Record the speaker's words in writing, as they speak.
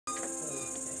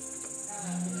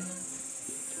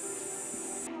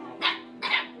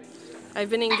I've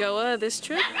been in Goa this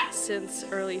trip since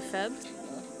early Feb.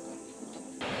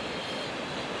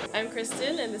 I'm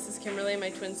Kristen and this is Kimberly, my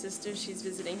twin sister. She's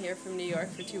visiting here from New York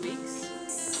for 2 weeks.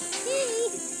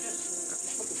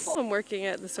 I'm working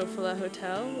at the Sofala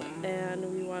Hotel and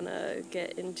we want to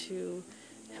get into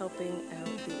helping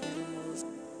out the animals.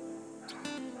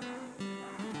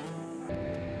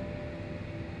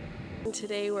 And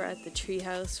today we're at the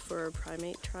treehouse for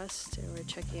Primate Trust and we're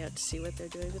checking out to see what they're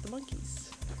doing with the monkeys.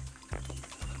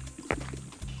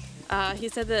 He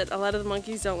said that a lot of the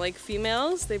monkeys don't like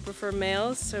females, they prefer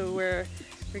males, so we're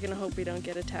gonna hope we don't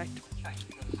get attacked.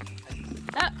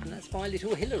 Ah, and that's my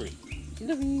little Hillary.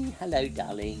 Hillary, hello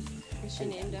darling. Is she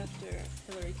named after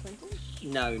Hillary Clinton?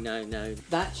 No.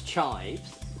 That's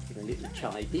Chives, a little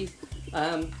Chivey.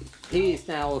 He is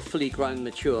now a fully grown,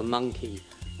 mature monkey,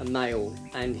 a male,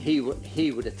 and he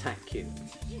would attack you.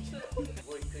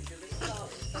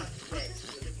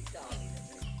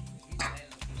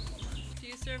 Do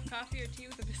you serve coffee or tea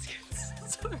with the biscuits?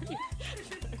 Sorry.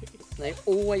 They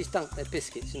always dunk their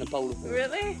biscuits in a bowl of water.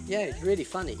 Really? Yeah, it's really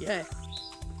funny, yeah.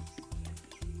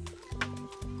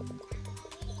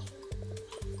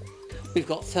 We've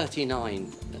got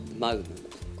 39 at the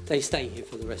moment. They stay here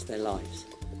for the rest of their lives.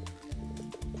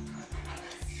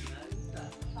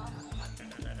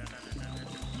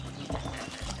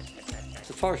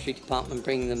 The forestry department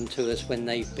bring them to us when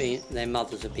their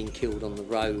mothers have been killed on the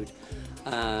road.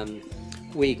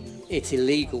 It's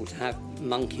illegal to have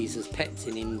monkeys as pets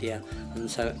in India, and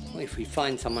so if we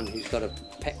find someone who's got a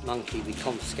pet monkey, we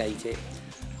confiscate it.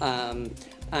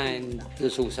 And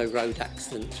there's also road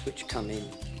accidents which come in.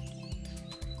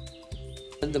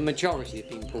 And the majority have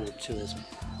been brought to us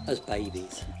as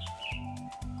babies.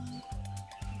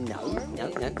 No,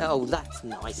 oh, that's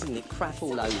nice, isn't it? Crap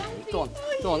all over it. Go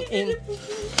on, in.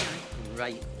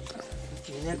 Great.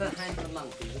 You never handle a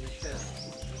monkey with a shirt.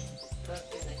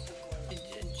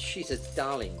 She's a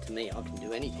darling to me, I can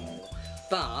do anything with her.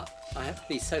 But I have to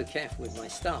be so careful with my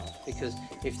staff, because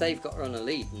if they've got her on a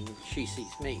lead and she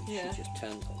sees me, yeah, she just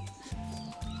turns on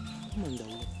me.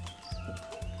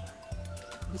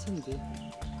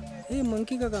 ये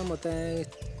monkey का काम होता है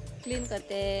clean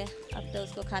करते हैं अब तो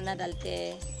उसको खाना डालते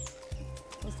हैं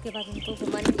उसके बाद उनको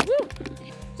घुमाने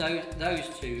Those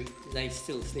two, they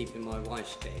still sleep in my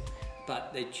wife's bed,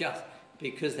 but they're just,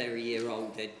 because they're a year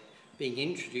old, they're being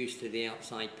introduced to the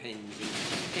outside pens.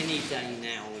 Any day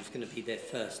now is going to be their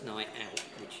first night out,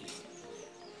 which is,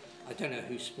 I don't know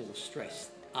who's more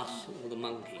stressed, us or the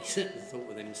monkeys, at the thought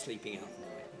of them sleeping out at night.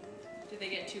 Do they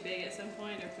get too big at some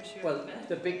point or push you Well, over the bed?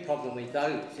 the big problem with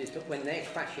those is that when they're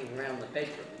crashing around the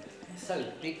bedroom, they're so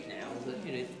big now that,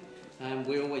 you know,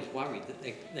 we're always worried that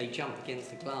they jump against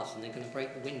the glass and they're going to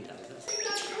break the window.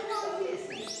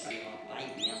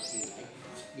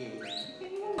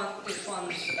 This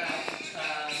one's about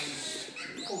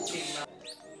 14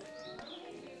 months.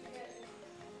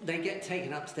 They get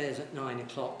taken upstairs at 9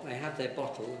 o'clock, they have their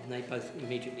bottle and they both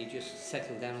immediately just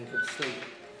settle down and go to sleep.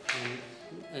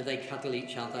 They cuddle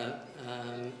each other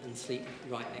and sleep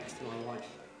right next to my wife.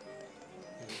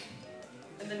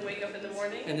 And then wake up in the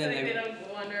morning? And then they don't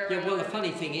wander around? Yeah, well the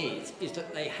funny thing is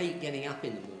that they hate getting up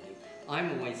in the morning.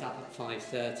 I'm always up at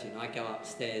 5:30 and I go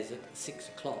upstairs at 6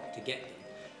 o'clock to get them.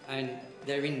 And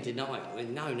they're in denial.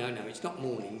 And no, it's not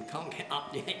morning, you can't get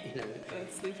up yet, you know. I'm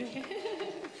sleeping.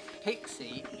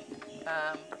 Pixie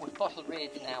was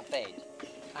bottle-reared in our bed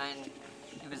and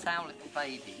he was our little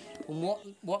baby. And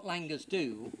what langurs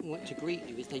do to greet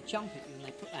you is they jump at you and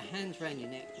they put their hands around your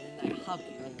neck and then they hug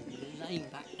you and they lean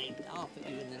back, they laugh at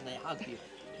you and then they hug you.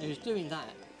 And he was doing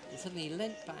that and suddenly he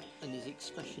leant back and his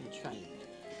expression changed.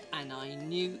 And I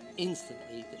knew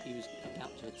instantly that he was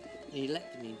about to attack. And he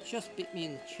leapt at me and just bit me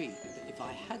in the cheek. But if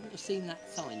I hadn't seen that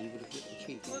sign, he would have bit the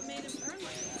cheek. What made him turn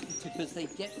like that? Because they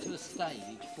get to a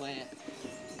stage where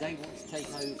they want to take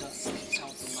over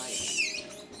alpha male.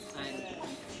 And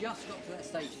he just got to that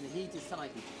stage and he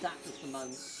decided that was the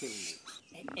moment to kill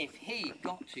me. If he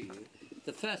got to you,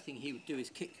 the first thing he would do is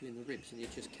kick you in the ribs and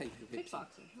he'd just cape your ribs.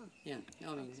 Kickboxing, huh? Yeah,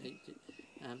 I mean,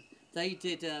 they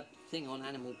did a thing on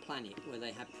Animal Planet where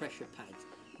they had pressure pads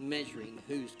measuring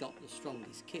who's got the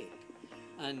strongest kick.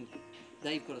 And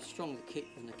they've got a stronger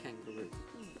kick than a kangaroo.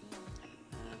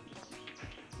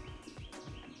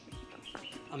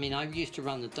 I mean, I used to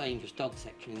run the dangerous dog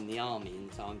section in the army,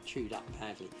 and so I'm chewed up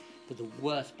badly. But the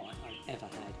worst bite I've ever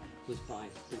had was by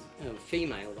a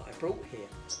female that I brought here.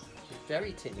 She was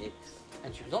very timid,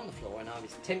 and she was on the floor, and I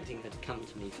was tempting her to come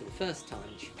to me for the first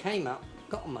time. She came up,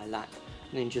 got on my lap,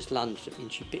 and then just lunged at me,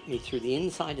 and she bit me through the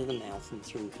inside of the mouth and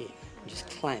through here. just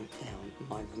clamped down.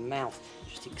 My mouth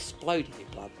just exploded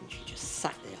with blood, and she just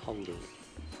sat there holding it.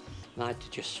 And I had to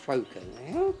just stroke her.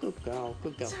 And, oh, good girl,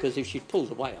 good girl. Because if she'd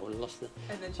pulled away, I would have lost her.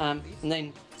 And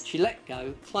then she let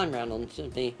go, climbed round onto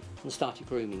me, and started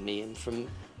grooming me. And from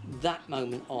that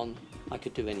moment on, I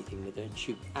could do anything with her, and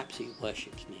she absolutely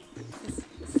worships me.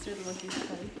 This is where the monkeys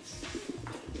play.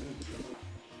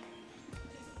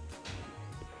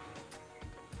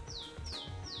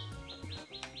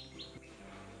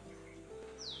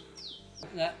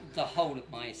 The whole of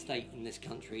my estate in this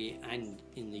country and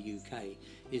in the UK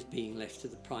is being left to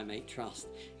the Primate Trust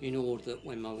in order that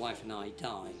when my wife and I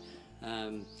die,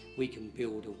 we can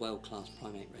build a world-class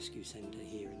primate rescue centre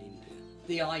here in India.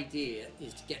 The idea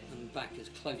is to get them back as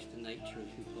close to nature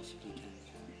as we possibly can.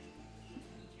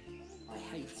 I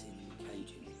hate seeing them in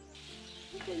cages.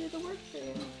 They did the work for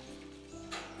you.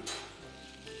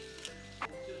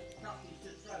 Nothing's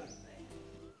just thrown there.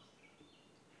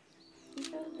 You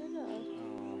don't know.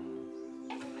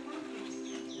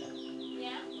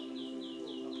 Yeah.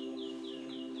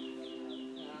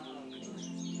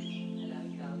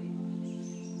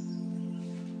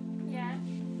 Yeah.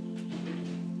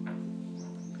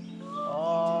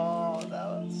 Oh, that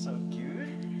was so cute.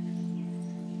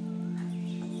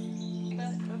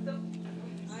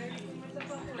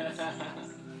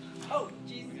 Oh,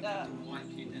 jeez.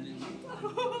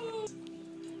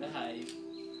 Behave.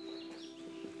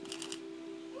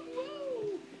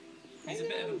 He's a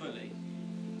bit of a bully.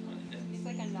 He's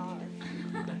like a gnar.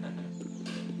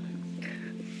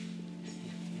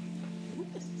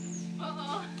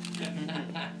 Uh-oh.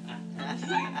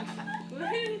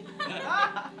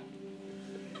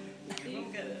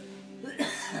 Don't get it. Dennis.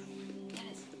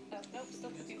 Oh, nope, still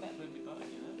put me back. Put me back,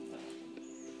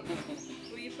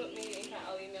 Will you put me in?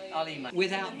 I'll email you. I'll email.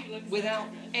 Without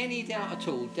any doubt at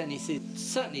all, Dennis is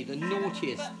certainly the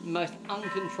naughtiest, most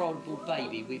uncontrollable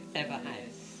baby we've ever had.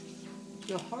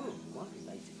 You're a horrible one,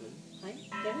 basically. Hey,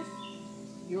 Dennis?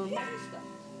 You're a monster.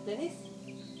 Dennis?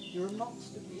 You're a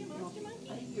monster.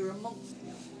 Hey, you're a monster.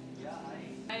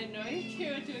 I had no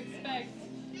idea what to expect.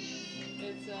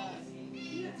 It's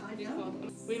pretty cool.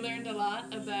 We learned a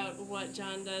lot about what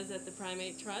John does at the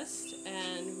Primate Trust,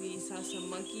 and we saw some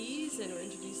monkeys, and were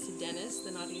introduced to Dennis,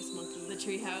 the naughtiest monkey, the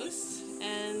treehouse,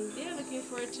 and yeah, looking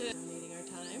forward to